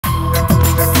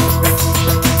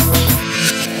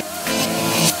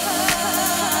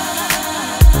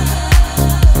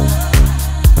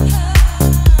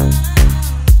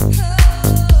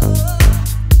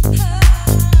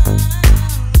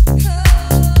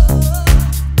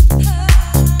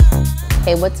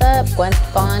Hey, what's up? Gwen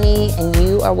Stefani, and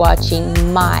you are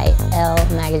watching my Elle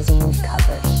magazine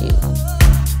cover shoot.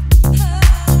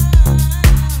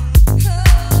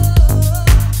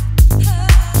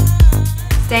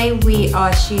 Today we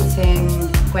are shooting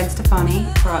Gwen Stefani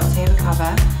for our October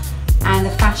cover, and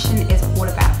the fashion is all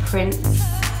about prints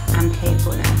and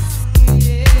playfulness.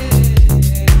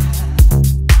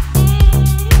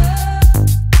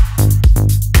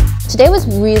 Today was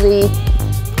really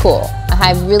cool.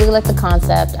 I really liked the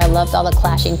concept. I loved all the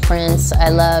clashing prints. I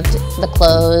loved the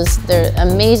clothes. The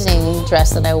amazing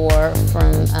dress that I wore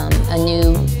from a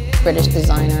new British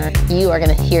designer. You are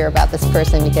going to hear about this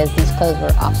person because these clothes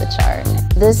were off the chart.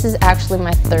 This is actually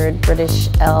my third British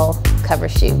Elle cover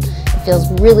shoot. It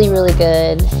feels really, really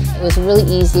good. It was really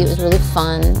easy. It was really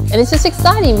fun. And it's just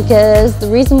exciting because the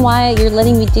reason why you're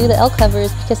letting me do the Elle cover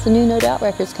is because the new No Doubt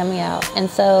record is coming out. And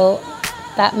so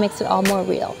that makes it all more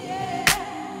real.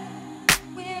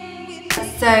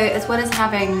 So as well as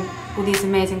having all these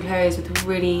amazing clothes with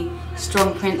really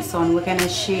strong prints on, we're going to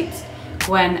shoot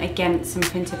Gwen against some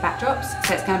printed backdrops.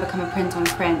 So it's going to become a print on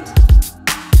print.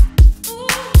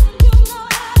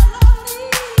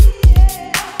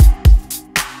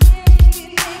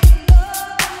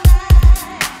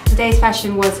 Today's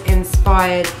fashion was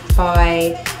inspired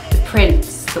by the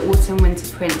prints, the autumn-winter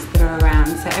prints that are around.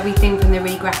 So everything from the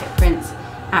really graphic prints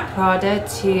at Prada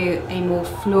to a more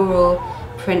floral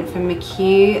print from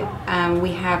McHugh.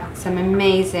 We have some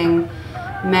amazing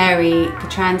Mary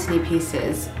Katrantzou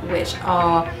pieces, which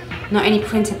are not only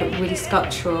printed but really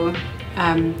sculptural.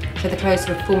 So the clothes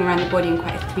sort of form around the body in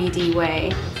quite a 3D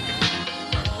way.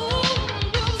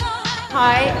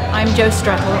 Hi, I'm Jo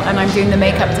Strattle and I'm doing the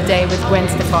makeup today with Gwen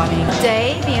Stefani.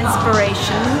 Today, the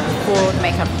inspiration for the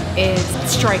makeup is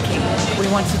striking. We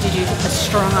wanted to do a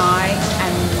strong eye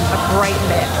and a bright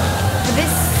lip. For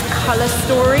this colour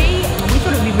story, we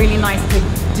thought it would be really nice to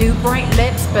do bright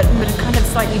lips, but a kind of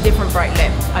slightly different bright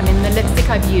lip. I mean, the lipstick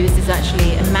I've used is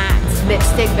actually a matte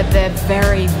lipstick, but they're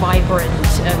very vibrant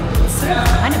and sort of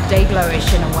kind of day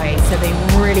glowish in a way, so they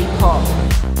really pop.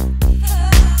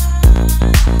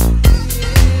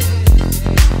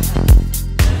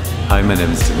 Hi, my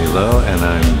name is Danilo, and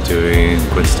I'm doing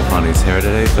Gwen Stefani's hair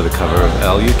today for the cover of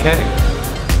Elle UK.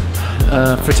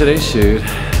 For today's shoot,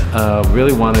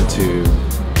 really wanted to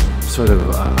sort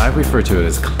of, I refer to it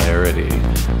as clarity,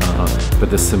 but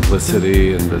the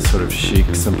simplicity and the sort of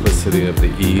chic simplicity of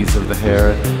the ease of the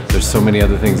hair. There's so many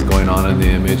other things going on in the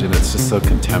image, and it's just so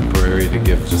contemporary to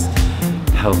give just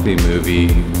healthy, movie,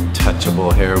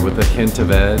 touchable hair with a hint of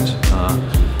edge.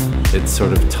 It's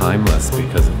sort of timeless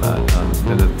because of that,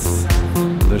 and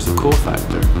there's a cool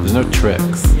factor. There's no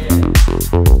tricks.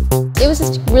 It was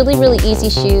just really, really easy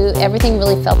shoot. Everything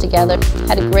really fell together.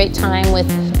 Had a great time with,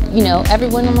 you know,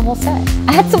 everyone on the whole set.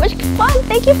 I had so much fun.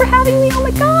 Thank you for having me. Oh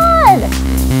my God.